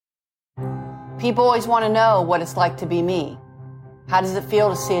People always want to know what it's like to be me. How does it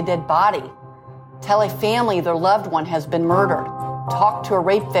feel to see a dead body? Tell a family their loved one has been murdered. Talk to a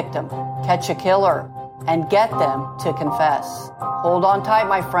rape victim. Catch a killer. And get them to confess. Hold on tight,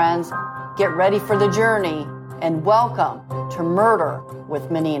 my friends. Get ready for the journey. And welcome to Murder with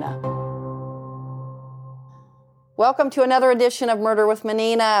Menina. Welcome to another edition of Murder with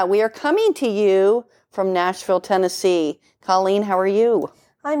Menina. We are coming to you from Nashville, Tennessee. Colleen, how are you?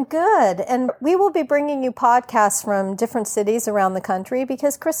 I'm good, and we will be bringing you podcasts from different cities around the country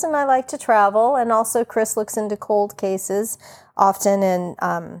because Chris and I like to travel, and also Chris looks into cold cases often in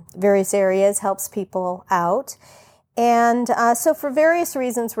various areas, helps people out. And so for various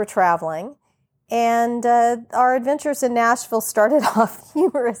reasons, we're traveling. And our adventures in Nashville started off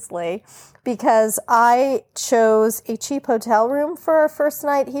humorously because I chose a cheap hotel room for our first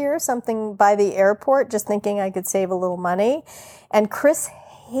night here, something by the airport, just thinking I could save a little money. And Chris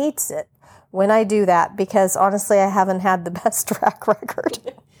hates it when I do that because honestly, I haven't had the best track record.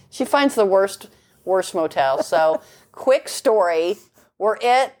 She finds the worst motel. So, quick story. We're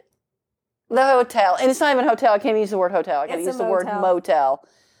at the hotel, and it's not even a hotel. I can't use the word hotel. I got to use the word motel.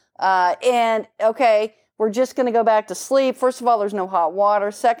 And okay, we're just going to go back to sleep. First of all, there's no hot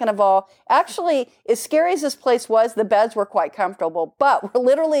water. Second of all, actually, as scary as this place was, the beds were quite comfortable. But we're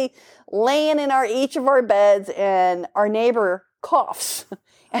literally laying in each of our beds, and our neighbor coughs.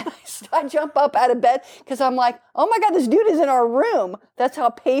 And I jump up out of bed because I'm like, oh my God, this dude is in our room. That's how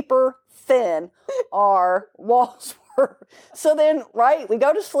paper thin our walls were. So then, right, we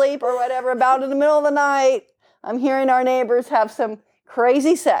go to sleep or whatever. About in the middle of the night, I'm hearing our neighbors have some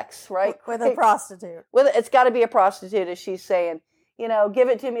crazy sex, right? With a prostitute. It's got to be a prostitute, as she's saying, give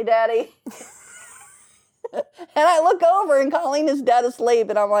it to me, Daddy. And I look over and Colleen is dead asleep,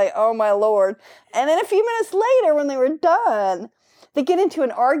 and I'm like, oh my Lord. And then a few minutes later, when they were done, they get into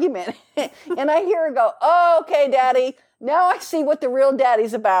an argument, and I hear her go, oh, okay, Daddy, now I see what the real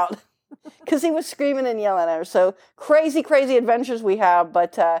daddy's about. Because he was screaming and yelling at her. So crazy adventures we have,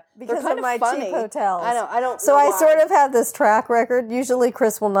 but because they're of my funny. cheap hotels. I don't. So I sort of have this track record. Usually,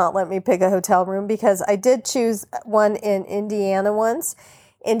 Chris will not let me pick a hotel room because I did choose one in Indiana once,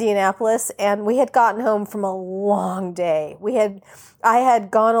 Indianapolis, and we had gotten home from a long day. I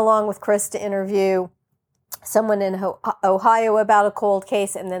had gone along with Chris to interview someone in Ohio about a cold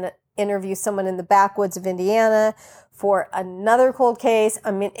case, and then interview someone in the backwoods of Indiana for another cold case.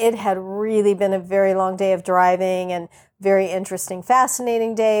 I mean, it had really been a very long day of driving and very interesting,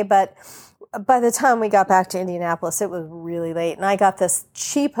 fascinating day. But by the time we got back to Indianapolis, it was really late. And I got this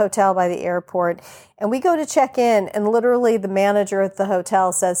cheap hotel by the airport. And we go to check in, and literally the manager at the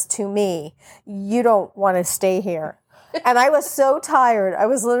hotel says to me, "You don't want to stay here." And I was so tired. I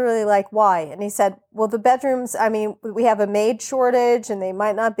was literally like, why? And he said, well, the bedrooms, we have a maid shortage and they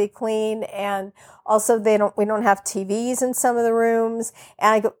might not be clean. And also we don't have TVs in some of the rooms.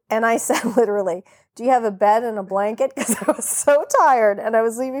 And I said, literally, do you have a bed and a blanket? Because I was so tired. And I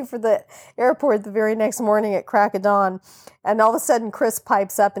was leaving for the airport the very next morning at crack of dawn. And all of a sudden, Chris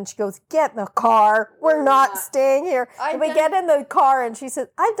pipes up and she goes, get in the car. We're not staying here. And we get in the car and she said,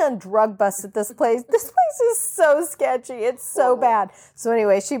 I've done drug busts at this place. This place is so sketchy. It's so bad. So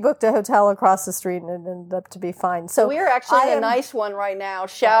anyway, she booked a hotel across the street and it ended up to be fine. So we are actually in a nice one right now.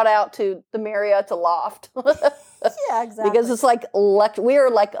 Shout out to the Marriott Loft. Yeah, exactly. Because it's like, we are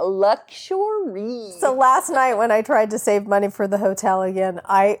like luxury. So last night when I tried to save money for the hotel again,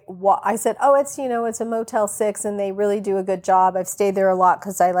 I said, oh, it's a Motel 6 and they really do a good job. I've stayed there a lot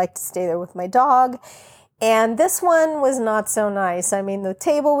because I like to stay there with my dog. And this one was not so nice. I mean, the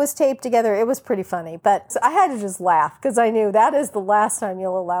table was taped together. It was pretty funny. But I had to just laugh because I knew that is the last time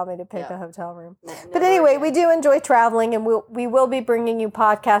you'll allow me to pick a hotel room. But anyway, we do enjoy traveling, and we will be bringing you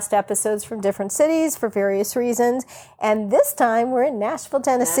podcast episodes from different cities for various reasons. And this time we're in Nashville,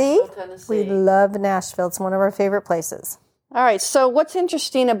 Tennessee. We love Nashville. It's one of our favorite places. All right. So what's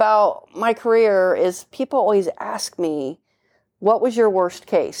interesting about my career is people always ask me, what was your worst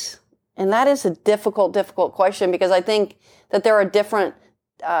case? And that is a difficult question because I think that there are different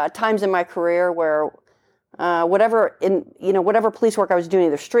times in my career where whatever police work I was doing,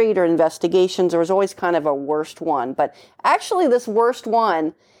 either street or investigations, there was always kind of a worst one. But actually this worst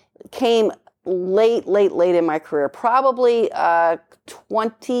one came late in my career, probably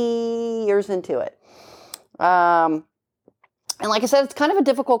 20 years into it. And like I said, it's kind of a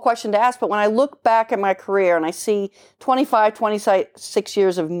difficult question to ask, but when I look back at my career and I see 26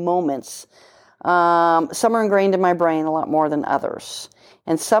 years of moments, some are ingrained in my brain a lot more than others.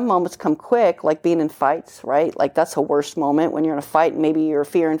 And some moments come quick, like being in fights, right? Like that's a worst moment when you're in a fight and maybe you're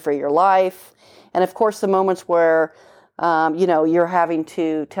fearing for your life. And of course, the moments where you're having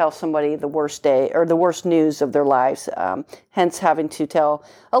to tell somebody the worst day or the worst news of their lives, hence having to tell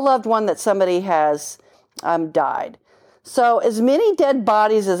a loved one that somebody has died. So as many dead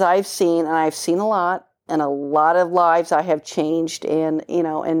bodies as I've seen, and I've seen a lot, and a lot of lives I have changed and,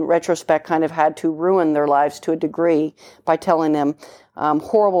 in retrospect kind of had to ruin their lives to a degree by telling them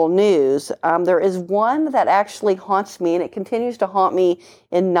horrible news. There is one that actually haunts me, and it continues to haunt me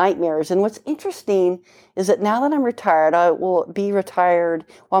in nightmares. And what's interesting is that now that I'm retired, I will be retired.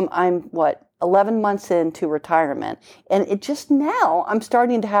 Well, I'm 11 months into retirement. And it just now I'm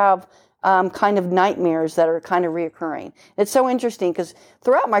starting to have kind of nightmares that are kind of reoccurring. It's so interesting because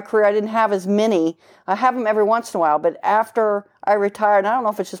throughout my career, I didn't have as many. I have them every once in a while, but after I retired, I don't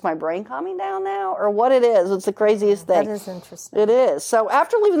know if it's just my brain calming down now or what it is. It's the craziest thing. That is interesting. It is. So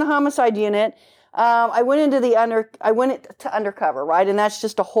after leaving the homicide unit, I went to undercover, right? And that's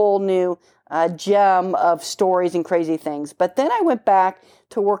just a whole new gem of stories and crazy things. But then I went back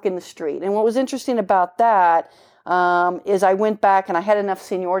to work in the street. And what was interesting about that is I went back and I had enough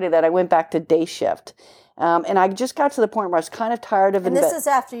seniority that I went back to day shift. And I just got to the point where I was kind of tired of... And this is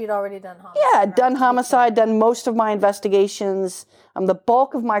after you'd already done homicide. Yeah, done homicide, done most of my investigations. The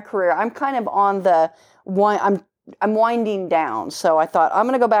bulk of my career, I'm kind of on the... I'm winding down. So I thought, I'm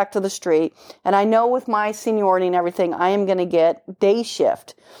going to go back to the street. And I know with my seniority and everything, I am going to get day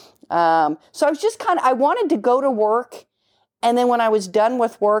shift. So I was just I wanted to go to work. And then when I was done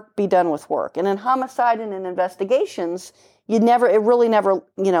with work, be done with work. And in homicide and in investigations, it really never,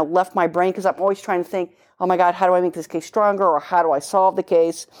 left my brain because I'm always trying to think, oh my God, how do I make this case stronger? Or how do I solve the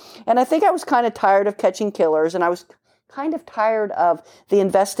case? And I think I was kind of tired of catching killers, and I was kind of tired of the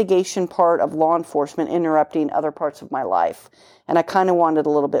investigation part of law enforcement interrupting other parts of my life. And I kind of wanted a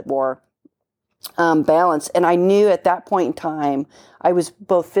little bit more balance. And I knew at that point in time, I was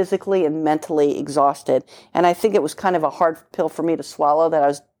both physically and mentally exhausted. And I think it was kind of a hard pill for me to swallow that I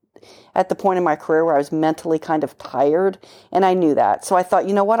was at the point in my career where I was mentally kind of tired. And I knew that. So I thought,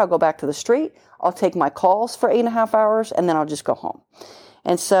 you know what? I'll go back to the street. I'll take my calls for 8.5 hours and then I'll just go home.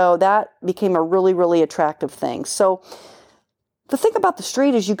 And so that became a really, really attractive thing. So the thing about the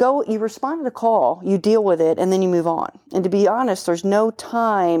street is you respond to the call, you deal with it, and then you move on. And to be honest, there's no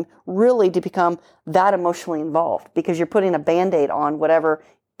time really to become that emotionally involved because you're putting a Band-Aid on whatever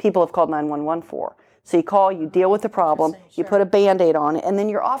people have called 911 for. So you call, you deal with the problem, you put a Band-Aid on it, and then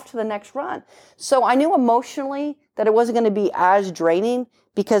you're off to the next run. So I knew emotionally that it wasn't going to be as draining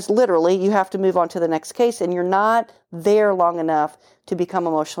because literally you have to move on to the next case and you're not there long enough to become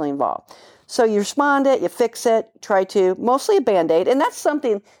emotionally involved. So you respond it, you fix it, try to, mostly a Band-Aid. And that's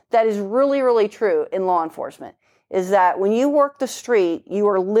something that is really, really true in law enforcement, is that when you work the street, you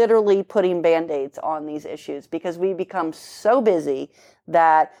are literally putting Band-Aids on these issues because we become so busy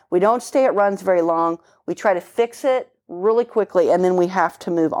that we don't stay at runs very long. We try to fix it really quickly and then we have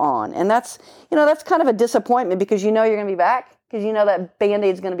to move on. And that's kind of a disappointment because you're going to be back because that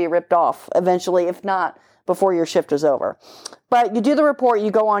Band-Aid is going to be ripped off eventually, if not before your shift is over. But you do the report,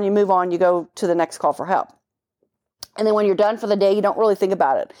 you go on, you move on, you go to the next call for help. And then when you're done for the day, you don't really think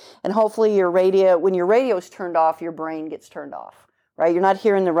about it. And hopefully when your radio is turned off, your brain gets turned off, right? You're not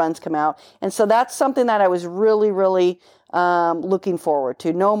hearing the runs come out. And so that's something that I was really, really looking forward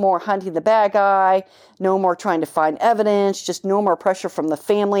to. No more hunting the bad guy, no more trying to find evidence, just no more pressure from the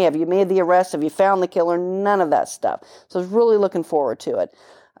family. Have you made the arrest? Have you found the killer? None of that stuff. So I was really looking forward to it.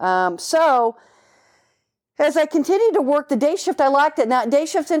 So as I continued to work the day shift, I liked it. Now, day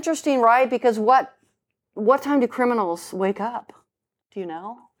shift's interesting, right? Because what time do criminals wake up? Do you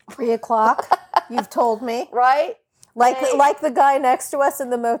know? 3:00. You've told me. Right? Like the guy next to us in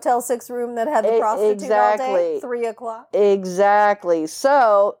the Motel 6 room that had the prostitute all day. 3:00. Exactly.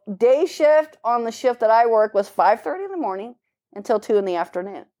 So day shift on the shift that I work was 5:30 in the morning until 2 in the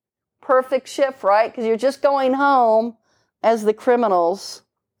afternoon. Perfect shift, right? Because you're just going home as the criminals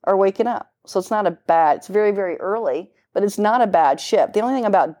are waking up. So it's very, very early, but it's not a bad shift. The only thing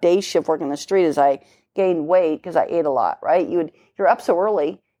about day shift working the street is I gained weight because I ate a lot, right? You're up so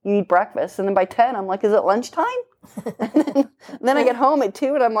early, you eat breakfast, and then by 10, I'm like, is it lunchtime? and then I get home at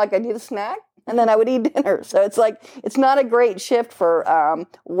 2, and I'm like, I need a snack, and then I would eat dinner. So it's not a great shift for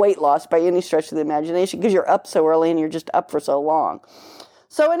weight loss by any stretch of the imagination because you're up so early and you're just up for so long.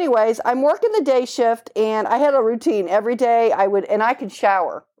 So anyways, I'm working the day shift and I had a routine every day. I could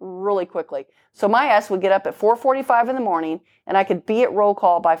shower really quickly. So my ass would get up at 4:45 in the morning and I could be at roll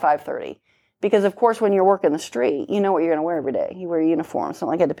call by 5:30. Because of course, when you're working the street, you know what you're going to wear every day. You wear a uniform. So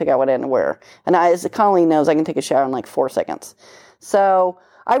I had to pick out what I had to wear. And as Colleen knows, I can take a shower in like 4 seconds. So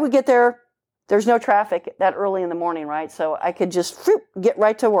I would get there. There's no traffic that early in the morning, right? So I could just get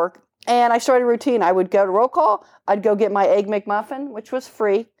right to work. And I started a routine. I would go to roll call. I'd go get my Egg McMuffin, which was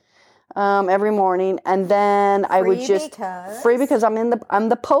free every morning. And then I would just... Free because I'm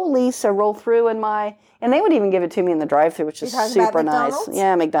the police. I roll through and they would even give it to me in the drive-thru, which is super nice.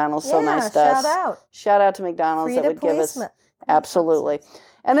 Yeah, McDonald's, so nice to us. Shout out to McDonald's that would give us... Absolutely.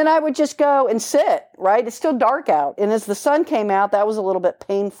 And then I would just go and sit, right? It's still dark out. And as the sun came out, that was a little bit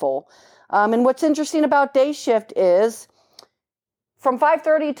painful. And what's interesting about day shift is from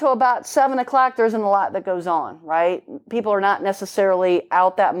 5:30 to about 7 o'clock, there isn't a lot that goes on, right? People are not necessarily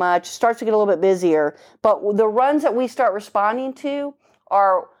out that much. Starts to get a little bit busier. But the runs that we start responding to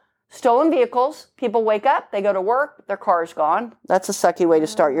are stolen vehicles. People wake up, they go to work, their car's gone. That's a sucky way to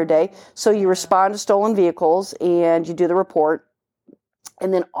start your day. So you respond to stolen vehicles and you do the report.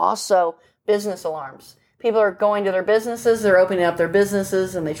 And then also business alarms. People are going to their businesses, they're opening up their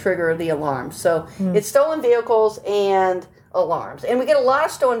businesses, and they trigger the alarms. So it's stolen vehicles and alarms. And we get a lot of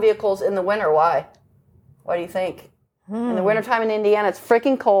stolen vehicles in the winter. Why? What do you think? In the wintertime in Indiana, it's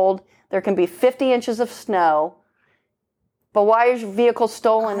freaking cold. There can be 50 inches of snow. But why is your vehicle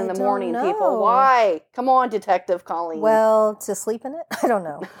stolen in the morning, people? Why? Come on, Detective Colleen. Well, to sleep in it? I don't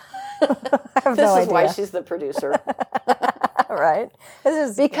know. I have this no is idea. why she's the producer. Right?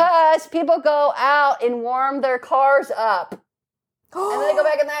 Because people go out and warm their cars up. And then they go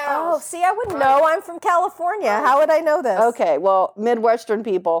back in the house. Oh, see, I wouldn't know. I'm from California. How would I know this? Okay, well, Midwestern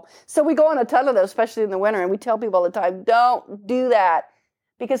people. So we go on a ton of those, especially in the winter, and we tell people all the time, don't do that.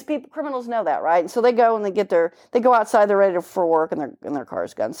 Because criminals know that, right? So they go and they go outside, they're ready for work, and their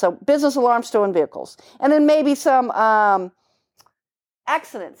car's gone. So business alarms, stolen vehicles. And then maybe some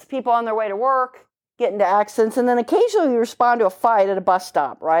accidents. People on their way to work get into accidents, and then occasionally you respond to a fight at a bus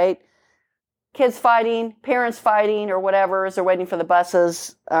stop, right? Kids fighting, parents fighting, or whatever, as they're waiting for the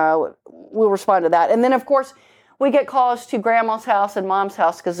buses. We'll respond to that. And then, of course, we get calls to grandma's house and mom's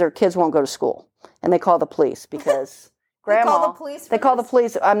house because their kids won't go to school. And they call the police because grandma... They call the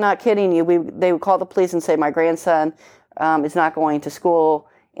police. I'm not kidding you. They would call the police and say, my grandson is not going to school,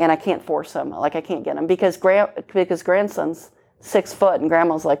 and I can't force him. Like, I can't get him. Because grandson's 6 foot and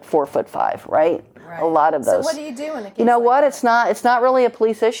grandma's like 4'5", right? A lot of those. So what do you do in a case You know like what? that? It's not really a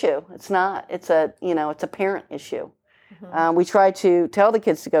police issue. It's not. It's a parent issue. Mm-hmm. We try to tell the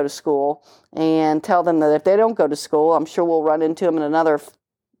kids to go to school and tell them that if they don't go to school, I'm sure we'll run into them in another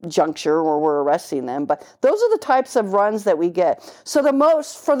juncture where we're arresting them. But those are the types of runs that we get. So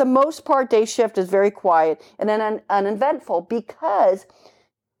for the most part, day shift is very quiet and then uneventful because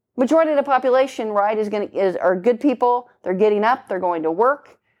majority of the population, right, are good people. They're getting up. They're going to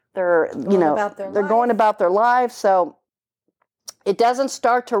work. They're going about their lives. So it doesn't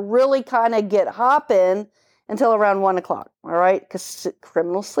start to really kind of get hopping until around 1 o'clock. All right, because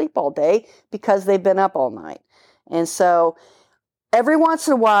criminals sleep all day because they've been up all night, and so every once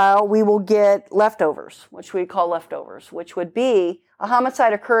in a while we will get leftovers, which we call leftovers, which would be a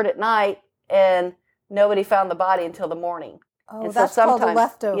homicide occurred at night and nobody found the body until the morning. Oh, and that's called a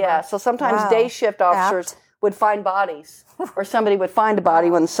leftover. Yeah, so sometimes day shift officers would find bodies, or somebody would find a body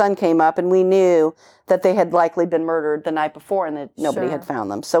when the sun came up, and we knew that they had likely been murdered the night before and that nobody had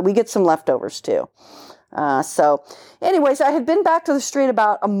found them. So we get some leftovers too. So anyways, I had been back to the street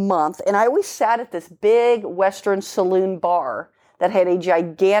about a month, and I always sat at this big Western saloon bar that had a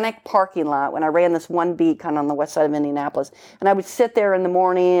gigantic parking lot when I ran this one beat kind of on the west side of Indianapolis. And I would sit there in the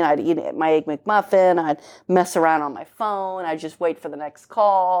morning, I'd eat my Egg McMuffin, I'd mess around on my phone, I'd just wait for the next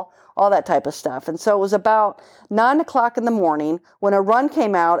call, all that type of stuff. And so it was about 9 o'clock in the morning when a run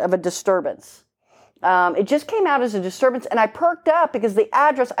came out of a disturbance. It just came out as a disturbance, and I perked up because the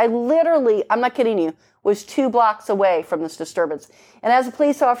address, I'm not kidding you, was 2 blocks away from this disturbance. And as a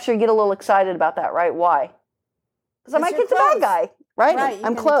police officer, you get a little excited about that, right? Why? Because I might get the bad guy, right?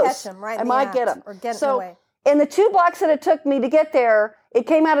 I'm close. Catch him right I might get him. Or get in the way. In the 2 blocks that it took me to get there, it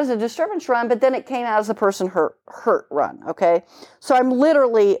came out as a disturbance run, but then it came out as a person hurt run, okay? So I'm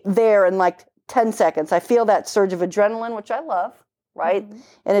literally there in like 10 seconds. I feel that surge of adrenaline, which I love, right? Mm-hmm.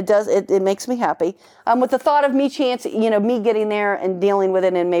 And it makes me happy. With the thought of me getting there and dealing with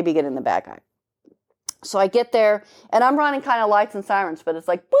it and maybe getting the bad guy. So I get there, and I'm running kind of lights and sirens, but it's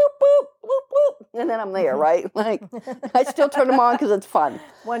like, boop, boop, boop, boop, and then I'm there, right? Like, I still turn them on because it's fun.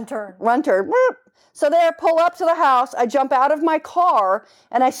 One turn, boop. So there, pull up to the house, I jump out of my car,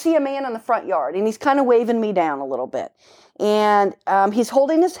 and I see a man in the front yard, and he's kind of waving me down a little bit. And he's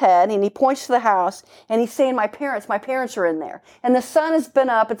holding his head, and he points to the house, and he's saying, my parents are in there. And the sun has been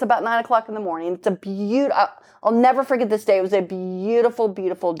up, it's about 9 o'clock in the morning, it's a beautiful, I'll never forget this day, it was a beautiful,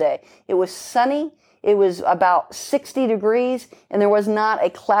 beautiful day. It was sunny. It was about 60 degrees, and there was not a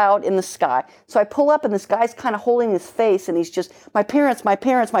cloud in the sky. So I pull up, and this guy's kind of holding his face, and he's just, my parents,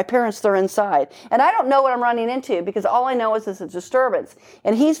 they're inside. And I don't know what I'm running into, because all I know is it's a disturbance.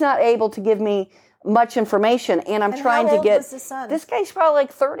 And he's not able to give me much information, and I'm trying to get... was the son? This guy's probably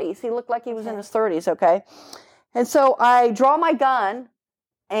like 30s. He looked like he was in his 30s, okay? And so I draw my gun,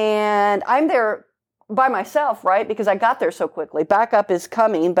 and I'm there by myself, right? Because I got there so quickly. Backup is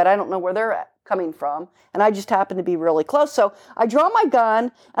coming, but I don't know where they're coming from. And I just happen to be really close. So I draw my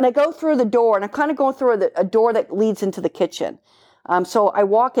gun and I go through the door, and I'm kind of going through a door that leads into the kitchen. So I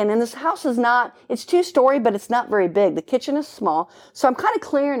walk in, and this house is it's 2-story, but it's not very big. The kitchen is small. So I'm kind of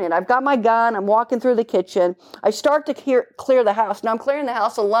clearing it. I've got my gun. I'm walking through the kitchen. I start to clear the house. Now I'm clearing the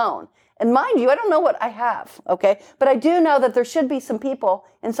house alone. And mind you, I don't know what I have, okay? But I do know that there should be some people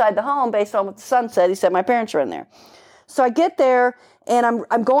inside the home based on what the son said. He said my parents are in there. So I get there, and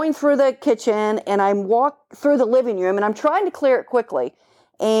I'm going through the kitchen, and I walk through the living room, and I'm trying to clear it quickly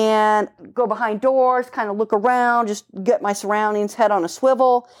and go behind doors, kind of look around, just get my surroundings, head on a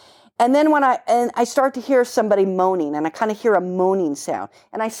swivel. And then I start to hear somebody moaning, and I kind of hear a moaning sound.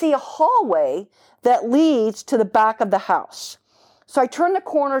 And I see a hallway that leads to the back of the house. So I turn the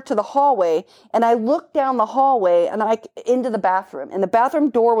corner to the hallway, and I look down the hallway and into the bathroom, and the bathroom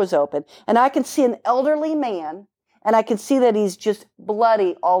door was open, and I can see an elderly man, and I can see that he's just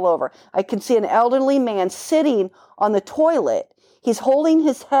bloody all over. I can see an elderly man sitting on the toilet. He's holding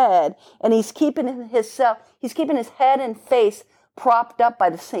his head, and he's keeping his head and face propped up by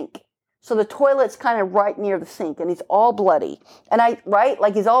the sink. So the toilet's kind of right near the sink, and he's all bloody. And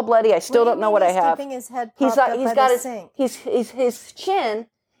he's all bloody. I still don't know what I have. Keeping his head propped up by the sink. His chin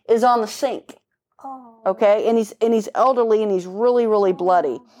is on the sink. Oh. Okay, and he's elderly, and he's really, really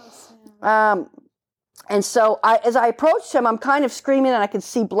bloody. And so as I approached him, I'm kind of screaming, and I can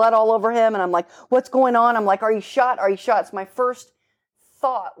see blood all over him, and I'm like, what's going on? I'm like, are you shot? Are you shot? It's my first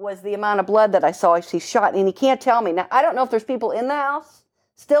thought was the amount of blood that I saw. He's shot, and he can't tell me. Now, I don't know if there's people in the house.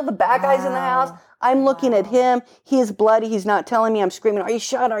 Still the bad guy's in the house. I'm looking at him. He is bloody. He's not telling me. I'm screaming, are you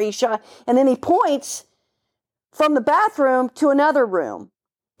shot? Are you shot? And then he points from the bathroom to another room.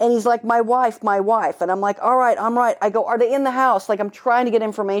 And he's like, my wife. And I'm like, all right, I'm right. I go, are they in the house? Like, I'm trying to get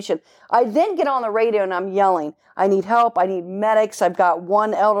information. I then get on the radio, and I'm yelling, I need help. I need medics. I've got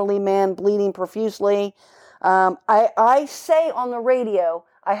one elderly man bleeding profusely. I say on the radio,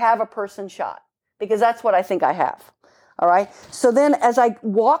 I have a person shot, because that's what I think I have. All right. So then as I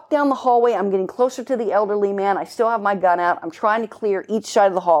walk down the hallway, I'm getting closer to the elderly man. I still have my gun out. I'm trying to clear each side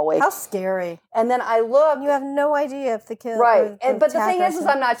of the hallway. How scary. And then I look. You have no idea if the killer. Right. But the thing is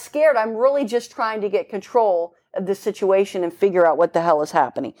I'm not scared. I'm really just trying to get control of this situation and figure out what the hell is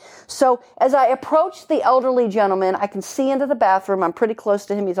happening. So as I approach the elderly gentleman, I can see into the bathroom. I'm pretty close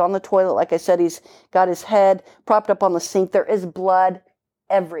to him. He's on the toilet. Like I said, he's got his head propped up on the sink. There is blood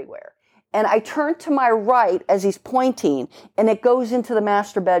everywhere. And I turn to my right as he's pointing, and it goes into the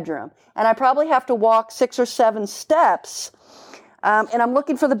master bedroom. And I probably have to walk 6 or 7 steps, and I'm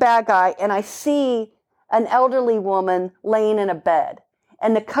looking for the bad guy, and I see an elderly woman laying in a bed.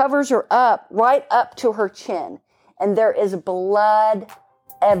 And the covers are up, right up to her chin. And there is blood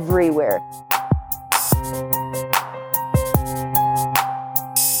everywhere.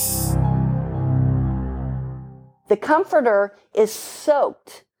 The comforter is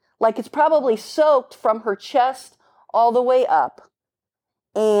soaked. Like, it's probably soaked from her chest all the way up.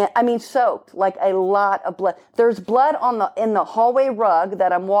 And I mean, soaked, like a lot of blood. There's blood in the hallway rug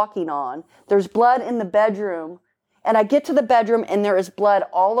that I'm walking on. There's blood in the bedroom. And I get to the bedroom, and there is blood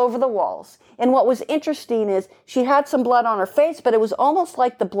all over the walls. And what was interesting is she had some blood on her face, but it was almost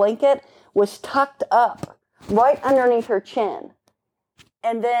like the blanket was tucked up right underneath her chin.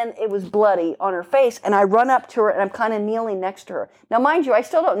 And then it was bloody on her face, and I run up to her, and I'm kind of kneeling next to her. Now, mind you, I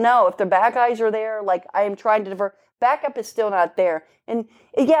still don't know if the bad guys are there. Like, I am trying to divert. Backup is still not there. And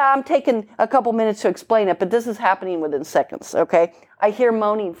yeah, I'm taking a couple minutes to explain it, but this is happening within seconds, okay? I hear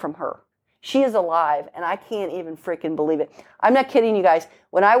moaning from her. She is alive, and I can't even freaking believe it. I'm not kidding you guys.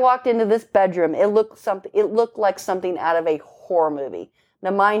 When I walked into this bedroom, it looked like something out of a horror movie. Now,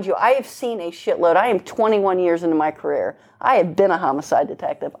 mind you, I have seen a shitload. I am 21 years into my career. I have been a homicide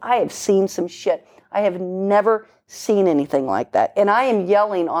detective. I have seen some shit. I have never seen anything like that. And I am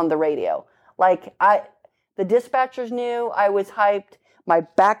yelling on the radio. Like, the dispatchers knew I was hyped. My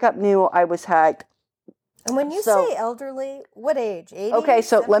backup knew I was hyped. And when you say elderly, what age? 80? Okay,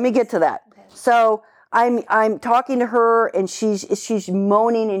 so 70s? Let me get to that. Okay. So I'm talking to her, and she's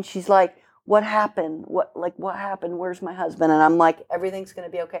moaning, and she's like, what happened? What happened? Where's my husband? And I'm like, everything's going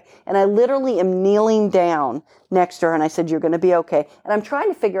to be okay. And I literally am kneeling down next to her and I said, you're going to be okay. And I'm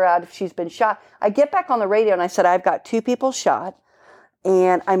trying to figure out if she's been shot. I get back on the radio and I said, I've got 2 people shot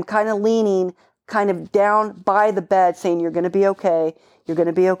and I'm kind of leaning kind of down by the bed saying, you're going to be okay. You're going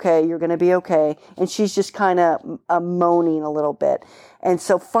to be okay. You're going to be okay. And she's just kind of moaning a little bit. And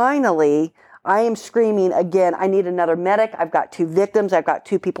so finally, I am screaming again, I need another medic. I've got 2 victims. I've got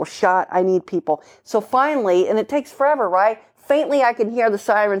 2 people shot. I need people. So finally, and it takes forever, right? Faintly, I can hear the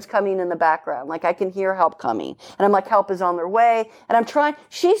sirens coming in the background. Like I can hear help coming. And I'm like, help is on their way. And I'm trying,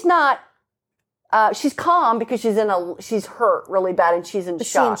 she's not, she's calm because she's hurt really bad and she's in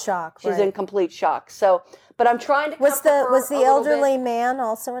shock. She's in shock, She's in complete shock. So, but I'm trying to Was the elderly man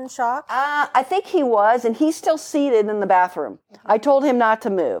also in shock? I think he was, and he's still seated in the bathroom. I told him not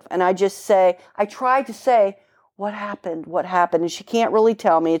to move, and I tried to say, what happened? What happened? And she can't really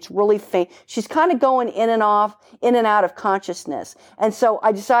tell me. It's really faint. She's kind of going in and out of consciousness. And so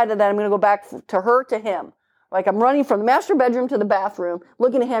I decided that I'm going to go back to him. Like I'm running from the master bedroom to the bathroom,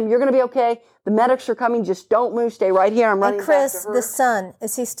 looking at him. You're going to be okay. The medics are coming. Just don't move. Stay right here. I'm running back to her. And Chris, the son,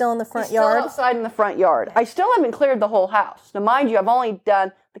 is he still in the front yard? Still outside in the front yard. I still haven't cleared the whole house. Now, mind you, I've only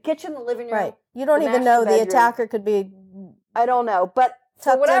done the kitchen, the living room. Right. You don't even know the attacker could be. I don't know. But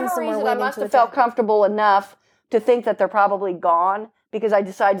for whatever reason, I must have felt comfortable enough to think that they're probably gone because I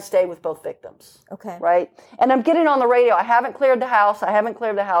decided to stay with both victims. Okay. Right? And I'm getting on the radio. I haven't cleared the house,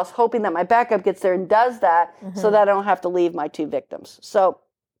 hoping that my backup gets there and does that so that I don't have to leave my 2 victims. So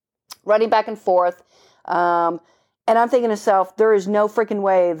running back and forth. And I'm thinking to myself, there is no freaking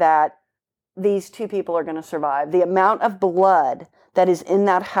way that these 2 people are going to survive. The amount of blood that is in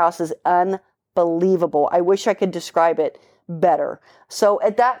that house is unbelievable. I wish I could describe it better. So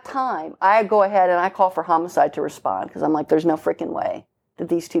at that time, I go ahead and I call for homicide to respond because I'm like, there's no freaking way that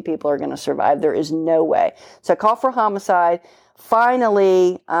these 2 people are going to survive. There is no way. So I call for homicide.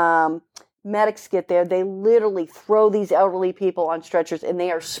 Finally, medics get there. They literally throw these elderly people on stretchers and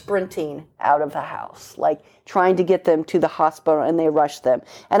they are sprinting out of the house, like trying to get them to the hospital, and they rush them.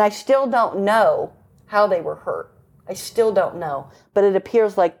 And I still don't know how they were hurt. I still don't know. But it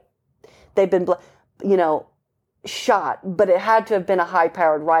appears like they've been, shot, but it had to have been a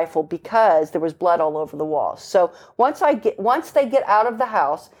high-powered rifle because there was blood all over the walls. So once they get out of the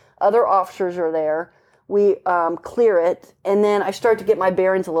house, other officers are there. We clear it, and then I start to get my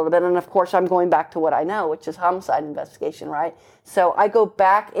bearings a little bit. And of course, I'm going back to what I know, which is homicide investigation, right? So I go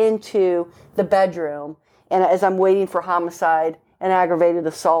back into the bedroom, and as I'm waiting for homicide and aggravated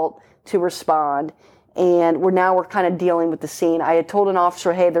assault to respond, and we're kind of dealing with the scene. I had told an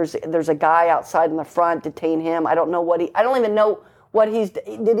officer, hey, there's a guy outside in the front, detain him. I don't even know what did he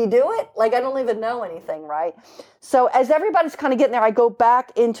do it? Like, I don't even know anything, right? So as everybody's kind of getting there, I go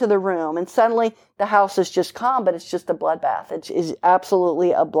back into the room, and suddenly the house is just calm, but it's just a bloodbath. It is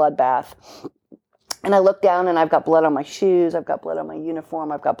absolutely a bloodbath. And I look down, and I've got blood on my shoes. I've got blood on my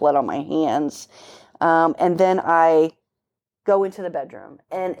uniform. I've got blood on my hands. And then I go into the bedroom,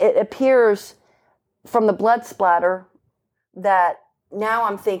 and it appears from the blood splatter that now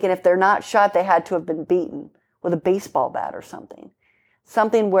I'm thinking if they're not shot, they had to have been beaten with a baseball bat or something.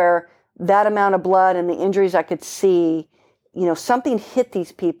 Something where that amount of blood and the injuries I could see, something hit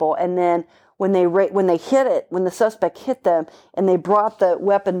these people. And then when the suspect hit them and they brought the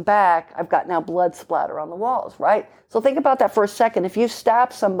weapon back, I've got now blood splatter on the walls, right? So think about that for a second. If you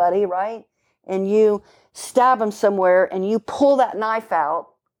stab somebody, right, and you stab them somewhere and you pull that knife out,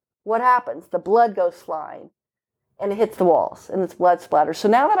 what happens? The blood goes flying and it hits the walls and it's blood splatter. So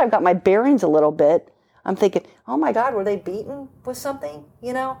now that I've got my bearings a little bit, I'm thinking, oh my God, were they beaten with something?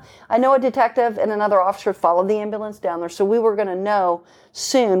 I know a detective and another officer followed the ambulance down there, so we were going to know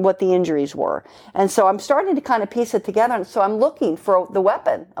soon what the injuries were. And so I'm starting to kind of piece it together. And so I'm looking for the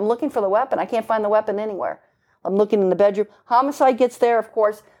weapon. I can't find the weapon anywhere. I'm looking in the bedroom. Homicide gets there, of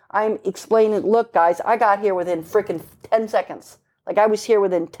course. I'm explaining, look, guys, I got here within freaking 10 seconds. Like, I was here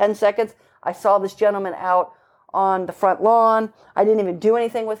within 10 seconds. I saw this gentleman out on the front lawn. I didn't even do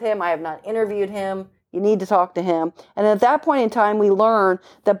anything with him. I have not interviewed him. You need to talk to him. And at that point in time, we learned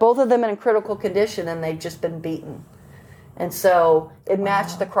that both of them are in critical condition and they've just been beaten. And so it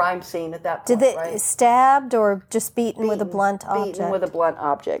matched the crime scene at that point. Did they stabbed or just beaten with a blunt object? Beaten with a blunt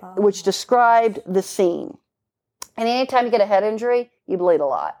object, which described the scene. And anytime you get a head injury, you bleed a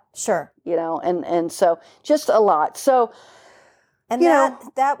lot. Sure. And so just a lot. So, and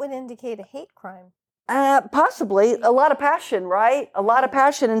that would indicate a hate crime. Possibly. A lot of passion, right? A lot of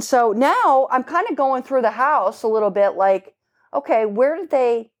passion. And so now I'm kind of going through the house a little bit like, okay,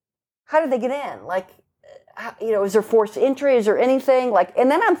 how did they get in? Like, is there forced entry? Is there anything like? And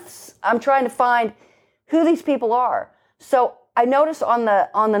then I'm trying to find who these people are. So I noticed on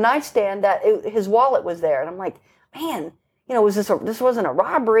the nightstand that his wallet was there, and I'm like, man, was this wasn't a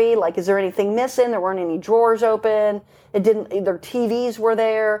robbery? Like, is there anything missing? There weren't any drawers open. Their TVs were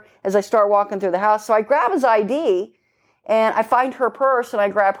there as I start walking through the house. So I grab his ID, and I find her purse, and I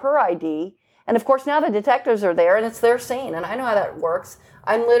grab her ID. And of course, now the detectives are there, and it's their scene, and I know how that works.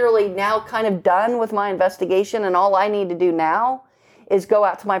 I'm literally now kind of done with my investigation, and all I need to do now is go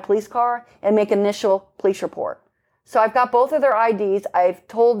out to my police car and make initial police report. So I've got both of their IDs. I've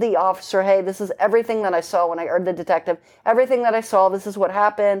told the officer, hey, this is everything that I saw or the detective, everything that I saw, this is what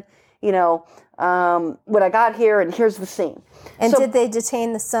happened, when I got here, and here's the scene. And did they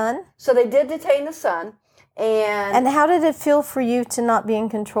detain the son? So they did detain the son. And how did it feel for you to not be in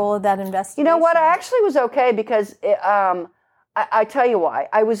control of that investigation? You know what? I actually was okay because I tell you why.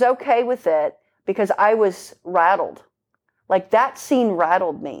 I was okay with it because I was rattled. Like, that scene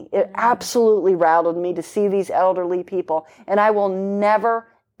rattled me. It absolutely rattled me to see these elderly people. And I will never,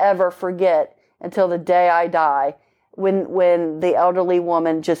 ever forget until the day I die when the elderly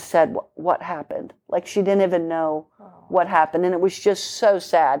woman just said, what happened? Like, she didn't even know what happened. And it was just so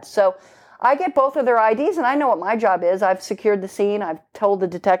sad. So I get both of their IDs, and I know what my job is. I've secured the scene. I've told the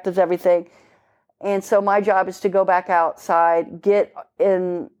detectives everything. And so my job is to go back outside, get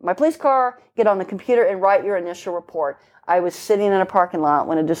in my police car, get on the computer, and write your initial report. I was sitting in a parking lot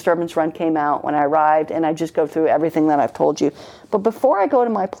when a disturbance run came out when I arrived, and I just go through everything that I've told you. But before I go to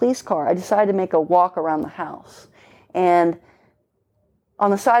my police car, I decided to make a walk around the house. And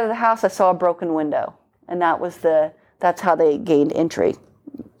on the side of the house, I saw a broken window. And that's how they gained entry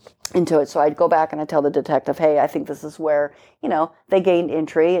into it. So I'd go back and I'd tell the detective, hey, I think this is where, they gained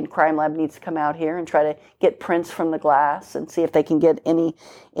entry, and Crime Lab needs to come out here and try to get prints from the glass and see if they can get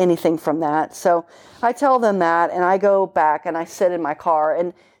anything from that. So I tell them that, and I go back and I sit in my car.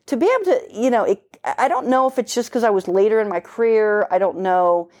 And to be able to, I don't know if it's just because I was later in my career. I don't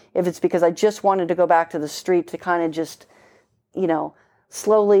know if it's because I just wanted to go back to the street to kind of just,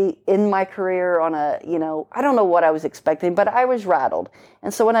 slowly in my career on I don't know what I was expecting, but I was rattled.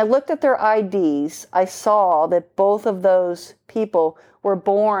 And so when I looked at their IDs, I saw that both of those people were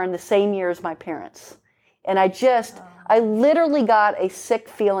born the same year as my parents. And I literally got a sick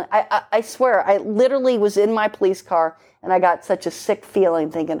feeling. I swear, I literally was in my police car, and I got such a sick feeling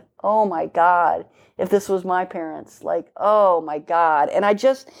thinking, oh my God, if this was my parents, like, oh my God. And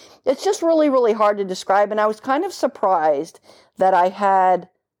it's just really, really hard to describe. And I was kind of surprised that I had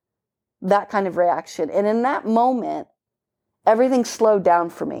that kind of reaction. And in that moment, everything slowed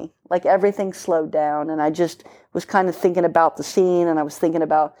down for me. Like, everything slowed down. And I just was kind of thinking about the scene, and I was thinking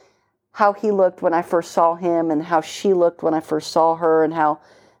about how he looked when I first saw him, and how she looked when I first saw her, and how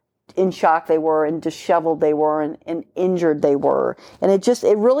in shock they were, and disheveled they were, and injured they were. And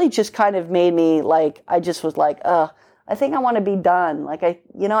it really just kind of made me like, I just was like, I think I want to be done. Like, I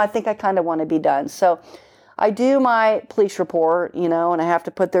think I kind of want to be done. So I do my police report, and I have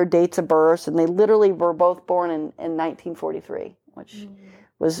to put their dates of birth, and they literally were both born in 1943, which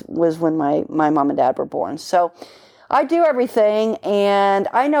was when my mom and dad were born. So I do everything, and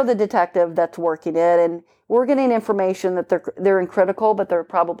I know the detective that's working it, and we're getting information that they're in critical, but they're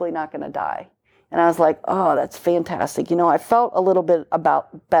probably not going to die. And I was like, oh, that's fantastic. I felt a little bit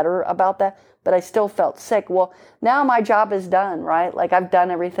better about that, but I still felt sick. Well, now my job is done, right? Like, I've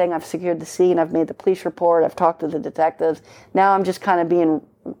done everything. I've secured the scene. I've made the police report. I've talked to the detectives. Now I'm just kind of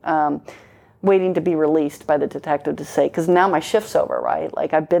waiting to be released by the detective to say, because now my shift's over, right?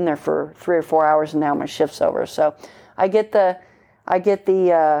 Like, I've been there for 3 or 4 hours, and now my shift's over. So I get the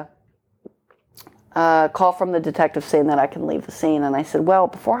call from the detective saying that I can leave the scene. And I said, well,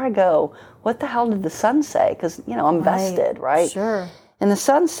 before I go, what the hell did the son say? Because, I'm vested, right? Sure. And the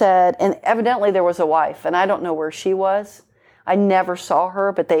son said, and evidently there was a wife, and I don't know where she was. I never saw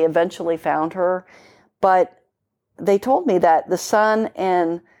her, but they eventually found her. But they told me that the son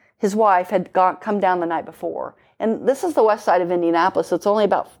and his wife had come down the night before. And this is the west side of Indianapolis, so it's only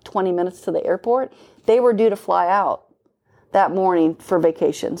about 20 minutes to the airport. They were due to fly out that morning for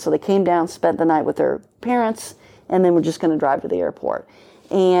vacation. So they came down, spent the night with their parents, and then were just going to drive to the airport.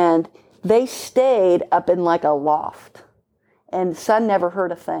 And they stayed up in like a loft. And son never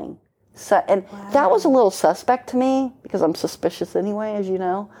heard a thing. That was a little suspect to me, because I'm suspicious anyway, as you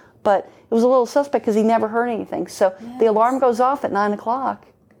know. But it was a little suspect because he never heard anything. So the alarm goes off at 9 o'clock.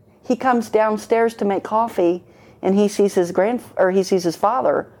 He comes downstairs to make coffee, and he sees his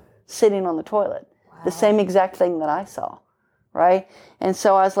father sitting on the toilet. Wow. The same exact thing that I saw, right? And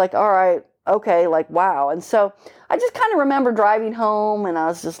so I was like, all right, okay, like, wow. And so I just kind of remember driving home, and I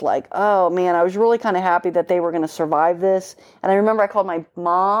was just like, oh, man, I was really kind of happy that they were going to survive this. And I remember I called my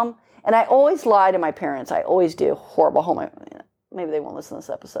mom, and I always lie to my parents. I always do. Horrible home. Maybe they won't listen to this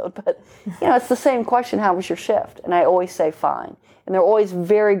episode, but, it's the same question, how was your shift? And I always say fine. And they're always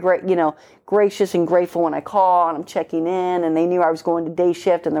very great, gracious and grateful when I call and I'm checking in, and they knew I was going to day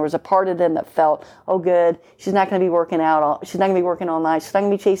shift, and there was a part of them that felt, oh, good, she's not going to be working she's not going to be working all night, she's not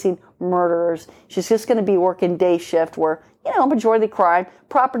going to be chasing murderers, she's just going to be working day shift where, majority of the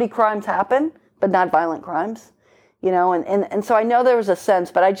property crimes happen, but not violent crimes, and so I know there was a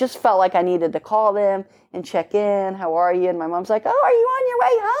sense, but I just felt like I needed to call them and check in, how are you? And my mom's like, oh, are you on your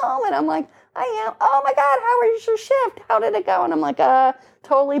way home? And I'm like, I am. Oh my God, how was your shift? How did it go? And I'm like,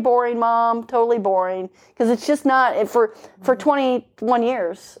 totally boring, Mom, totally boring. Because it's just not, for 21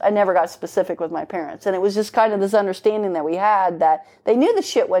 years, I never got specific with my parents. And it was just kind of this understanding that we had that they knew the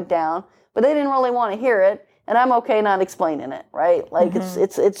shit went down, but they didn't really want to hear it. And I'm okay not explaining it, right? Like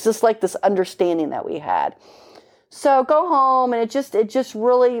it's just like this understanding that we had. So go home, and it just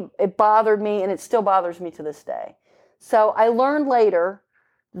really, it bothered me, and it still bothers me to this day. So I learned later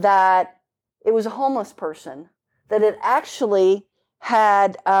that it was a homeless person that had actually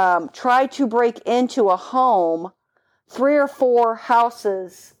had tried to break into a home 3 or 4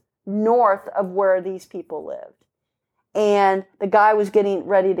 houses north of where these people lived. And the guy was getting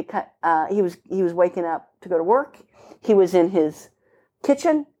ready to he was waking up to go to work. He was in his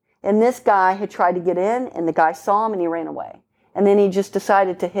kitchen, and this guy had tried to get in, and the guy saw him and he ran away. And then he just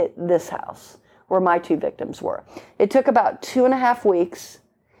decided to hit this house where my 2 victims were. It took about 2.5 weeks.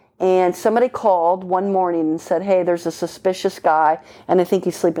 And somebody called one morning and said, hey, there's a suspicious guy, and I think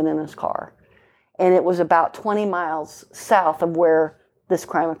he's sleeping in his car. And it was about 20 miles south of where this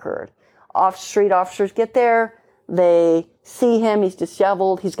crime occurred. Street officers get there. They see him. He's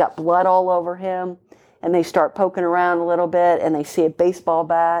disheveled. He's got blood all over him. And they start poking around a little bit, and they see a baseball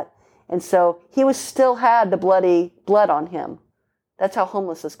bat. And so he still had the bloody blood on him. That's how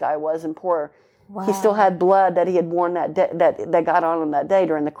homeless this guy was and poor. Wow. He still had blood that he had worn that got on him that day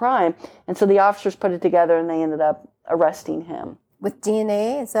during the crime. And so the officers put it together, and they ended up arresting him. With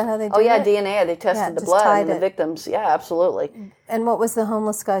DNA? Is that how they did it? Oh, yeah, DNA. They tested the blood and the victims. Yeah, absolutely. And what was the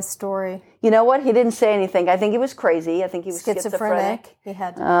homeless guy's story? You know what? He didn't say anything. I think he was crazy. I think he was schizophrenic. He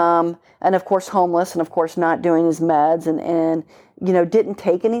had to. And, of course, homeless, and, of course, not doing his meds, and didn't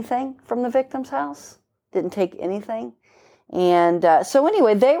take anything from the victim's house. Didn't take anything. And so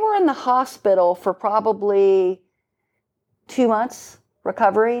anyway, they were in the hospital for probably 2 months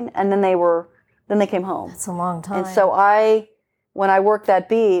recovering, and then they came home. That's a long time. And so when I worked that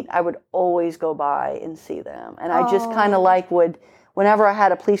beat, I would always go by and see them. And I just kind of whenever I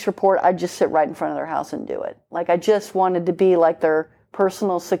had a police report, I'd just sit right in front of their house and do it. Like I just wanted to be like their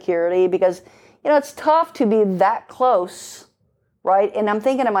personal security because, it's tough to be that close, right? And I'm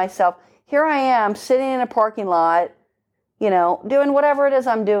thinking to myself, here I am sitting in a parking lot, doing whatever it is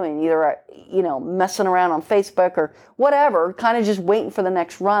I'm doing, either, messing around on Facebook or whatever, kind of just waiting for the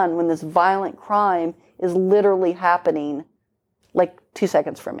next run when this violent crime is literally happening like 2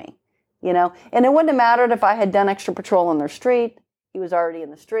 seconds from me, And it wouldn't have mattered if I had done extra patrol on their street. He was already in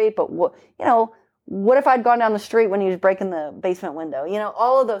the street, but what if I'd gone down the street when he was breaking the basement window?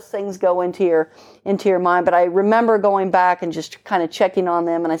 All of those things go into your mind. But I remember going back and just kind of checking on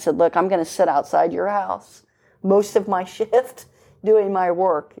them, and I said, look, I'm going to sit outside your house most of my shift doing my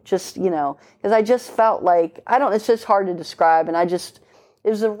work, just, because I just felt like, it's just hard to describe. And it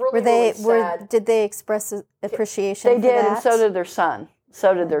was a really, sad. Did they express appreciation They for did, that? And so did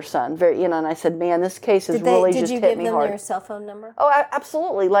their son. Very, and I said, man, this case has really just hit me hard. Did you give them your cell phone number? Oh,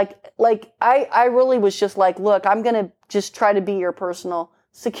 absolutely. I really was just like, look, I'm going to just try to be your personal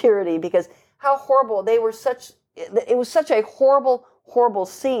security because how horrible it was such a horrible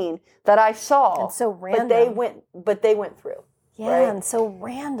scene that I saw. And so random. But they went through. Yeah, right? And so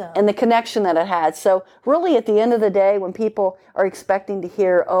random. And the connection that it had. So really at the end of the day, when people are expecting to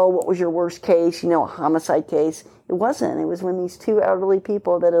hear, oh, what was your worst case, a homicide case, it wasn't. It was when these 2 elderly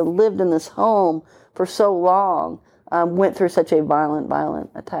people that had lived in this home for so long went through such a violent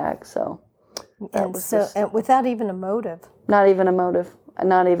attack. So and without even a motive. Not even a motive.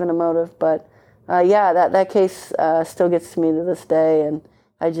 But that case still gets to me to this day. And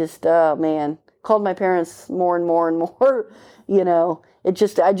I just, called my parents more and more and more. I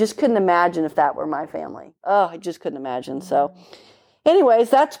just couldn't imagine if that were my family. Oh, I just couldn't imagine. Mm-hmm. So anyways,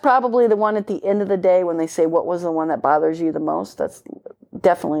 that's probably the one at the end of the day when they say, what was the one that bothers you the most? That's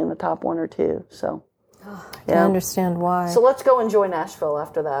definitely in the top 1 or 2. So I can understand why. So let's go enjoy Nashville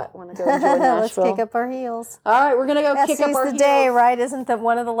after that. Want to go enjoy Nashville? Let's kick up our heels. All right, we're going to go kick up our heels. That's the day, right? Isn't that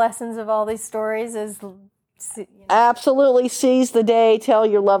one of the lessons of all these stories is Absolutely seize the day. Tell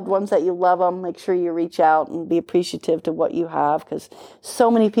your loved ones that you love them. Make sure you reach out and be appreciative to what you have, because so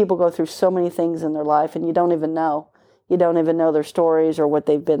many people go through so many things in their life and you don't even know. You don't even know their stories or what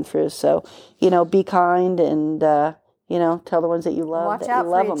they've been through. So, be kind and, tell the ones that you love Watch that out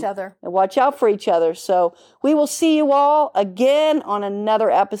you love for each them. other. And watch out for each other. So we will see you all again on another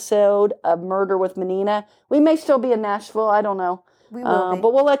episode of Murder with Menina. We may still be in Nashville. I don't know. We will be.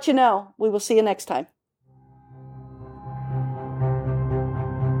 But we'll let you know. We will see you next time.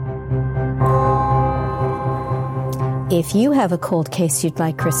 If you have a cold case you'd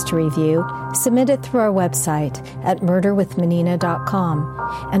like Chris to review, submit it through our website at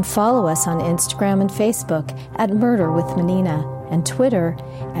murderwithmenina.com and follow us on Instagram and Facebook at Murder with Menina and Twitter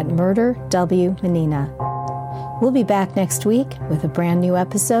at MurderWMenina. We'll be back next week with a brand new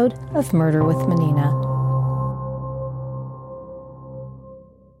episode of Murder with Menina.